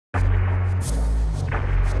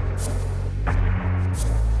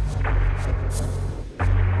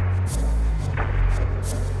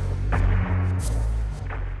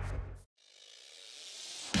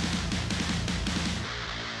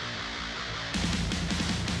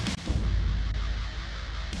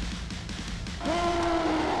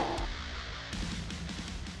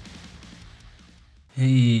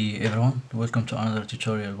Hey everyone, welcome to another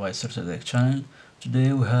tutorial by Cdi channel.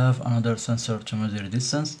 Today we have another sensor to measure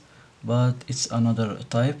distance, but it's another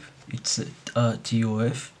type. It's a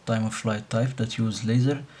ToF, time of flight type, that use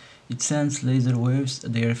laser. It sends laser waves,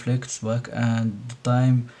 they reflect back, and the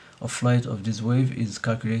time of flight of this wave is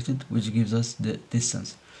calculated, which gives us the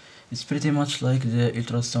distance. It's pretty much like the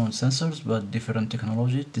ultrasound sensors, but different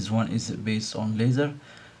technology. This one is based on laser.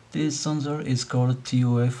 This sensor is called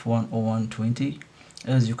ToF10120.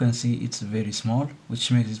 As you can see, it's very small, which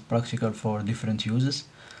makes it practical for different uses,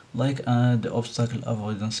 like the obstacle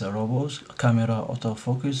avoidance robots, camera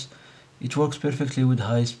autofocus. It works perfectly with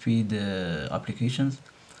high-speed applications.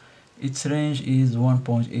 Its range is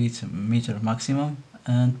 1.8 meter maximum,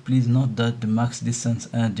 and please note that the max distance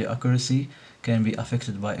and the accuracy can be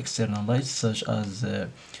affected by external lights such as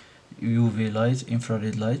UV light,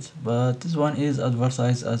 infrared light, but this one is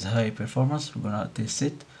advertised as high performance. We're gonna test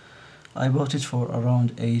it. I bought it for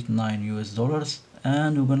around $8-9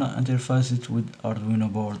 and we're gonna interface it with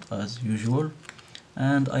Arduino board as usual,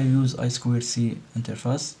 and I use I2C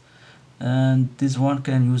interface, and this one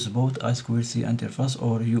can use both I2C interface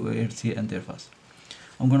or UART interface.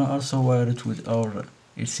 I'm gonna also wire it with our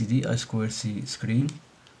LCD I2C screen.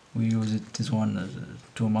 We use it this one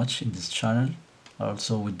too much in this channel,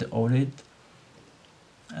 also with the OLED.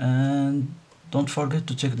 And don't forget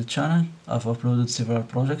to check the channel. I've uploaded several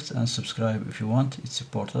projects, and subscribe if you want, it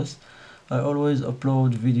supports us. I always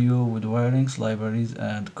upload video with wirings, libraries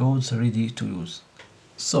and codes ready to use.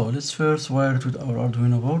 So let's first wire it with our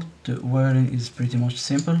Arduino board. The wiring is pretty much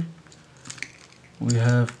simple.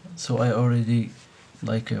 I already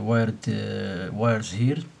wired the wires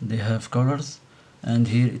here. They have colors, and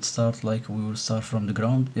here it starts like we will start from the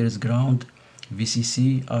ground. There is ground,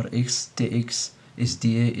 VCC, RX, TX,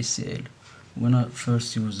 SDA, SCL. I'm gonna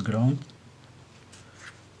first use ground,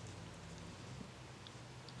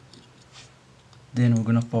 then we're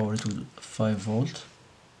gonna power it with 5 volt,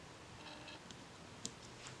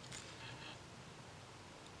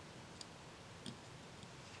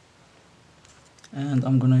 and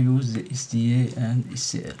I'm gonna use the SDA and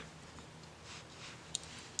SCL.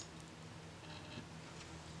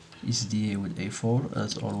 SDA with A4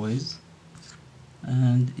 as always,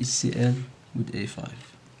 and SCL with A5.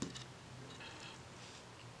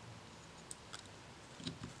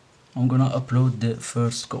 I'm gonna upload the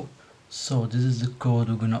first code. So this is the code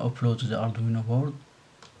we're gonna upload to the Arduino board,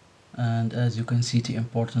 and as you can see, the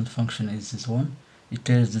important function is this one. It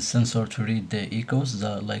tells the sensor to read the echoes,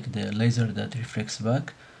 the laser that reflects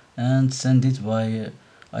back, and send it by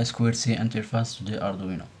I2C interface to the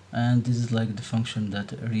Arduino. And this is like the function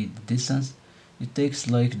that read the distance. It takes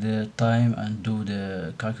like the time and do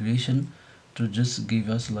the calculation to just give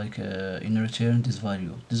us in return this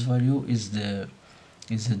value. This value is the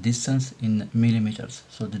distance in millimeters,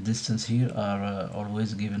 so the distance here are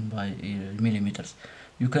always given by millimeters.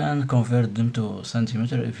 You can convert them to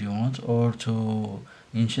centimeter if you want, or to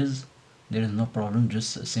inches. There is no problem,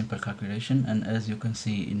 just a simple calculation. And as you can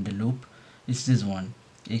see in the loop, it's this one,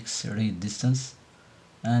 x read distance,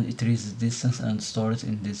 and it reads the distance and stores it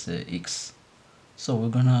in this x. So we're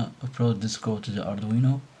gonna upload this code to the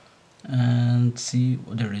Arduino and see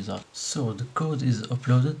the result. So the code is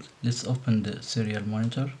uploaded. Let's open the serial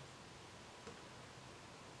monitor,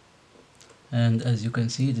 and as you can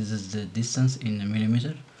see, this is the distance in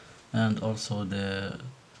millimeter, and also the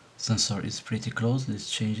sensor is pretty close. Let's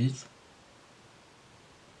change it,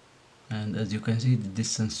 and as you can see, the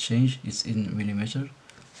distance change is in millimeter.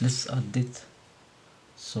 Let's add it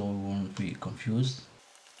so we won't be confused.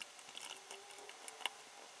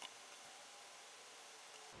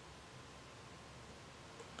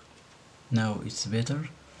 Now it's better.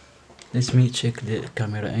 Let me check the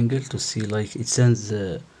camera angle to see, like, it sends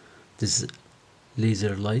this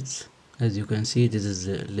laser lights. As you can see, this is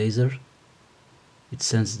the laser. It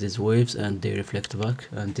sends these waves and they reflect back,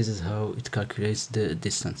 and this is how it calculates the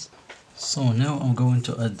distance. So now I'm going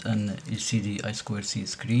to add an LCD I2C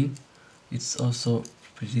screen. It's also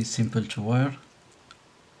pretty simple to wire.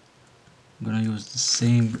 I'm gonna use the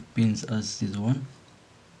same pins as this one: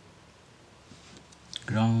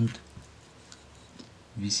 ground,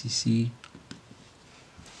 VCC,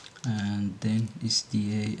 and then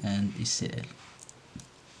SDA and SCL.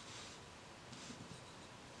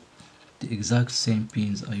 The exact same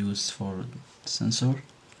pins I used for the sensor.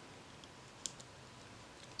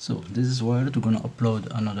 So this is wired. We're gonna upload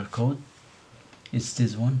another code. It's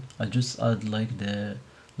this one. I just add like the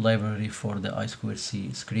library for the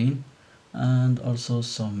I2C screen, and also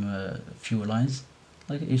some few lines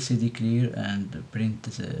like LCD clear and print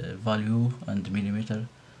the value and millimeter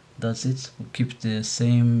That's it. We keep the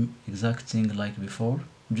same exact thing like before.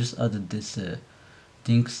 Just added this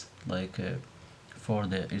things like for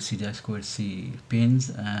the Cdi Square Si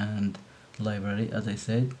pins and library, as I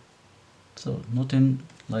said. So nothing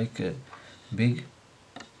like big.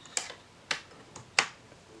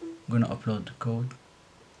 Gonna upload the code.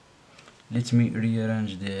 Let me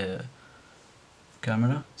rearrange the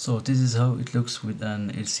camera. So this is how it looks with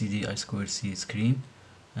an LCD Square Si screen,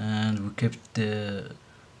 and we kept the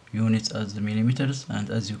units as the millimeters, and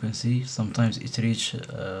as you can see sometimes it reach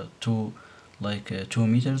to like 2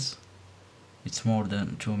 meters. It's more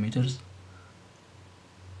than 2 meters.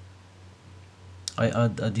 I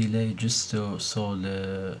add a delay just so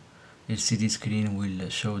the LCD screen will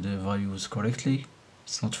show the values correctly.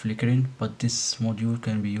 It's not flickering, but this module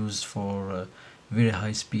can be used for very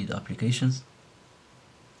high speed applications.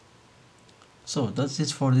 So that's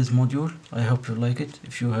it for this module. I hope you like it.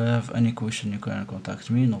 If you have any question, you can contact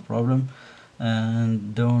me, no problem.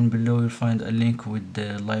 And down below you'll find a link with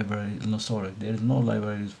the library. No, sorry, there is no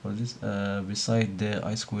libraries for this beside the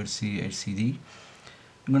I2C LCD.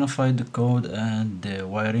 I'm gonna find the code and the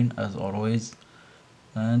wiring as always.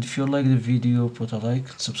 And if you like the video, put a like,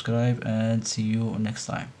 subscribe, and see you next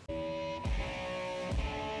time.